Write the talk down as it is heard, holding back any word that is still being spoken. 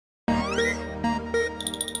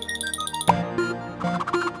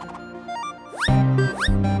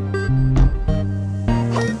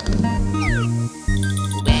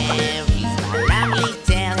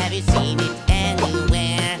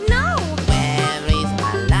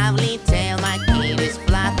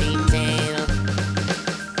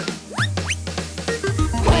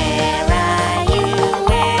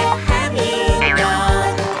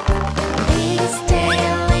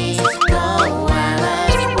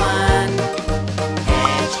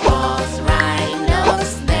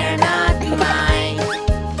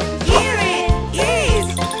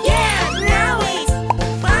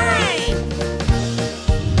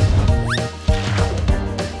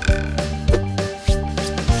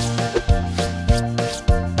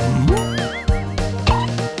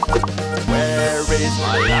is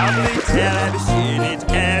my lovely tail? Have you seen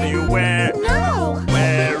it anywhere? No.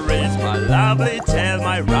 Where is my lovely tail?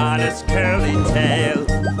 My rhino's curly tail.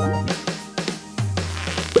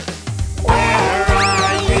 Where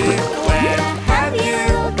are you? Where have you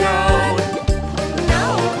gone? No,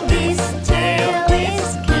 this tail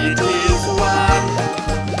is Kitty's one.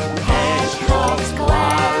 Hedgehogs,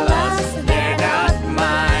 koalas, they're not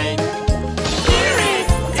mine. Here it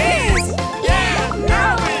is. Yeah,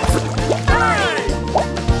 now it's fine.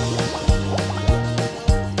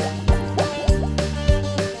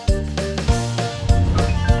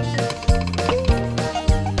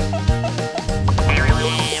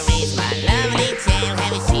 Where is my lovely tail?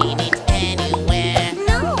 Have you seen it anywhere?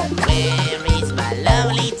 No. Where is my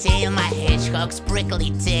lovely tail? My hedgehog's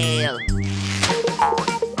prickly tail.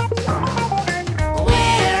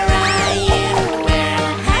 Where are you?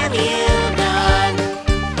 Where have you gone?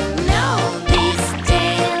 No, this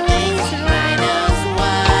tail is Rhino's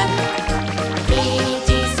one.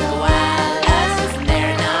 Kitty's koalas,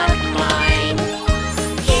 they're not mine.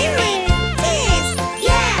 Here it is.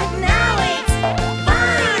 Yeah, now it's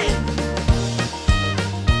fine.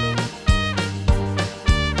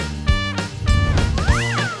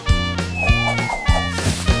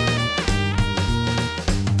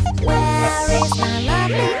 Where is my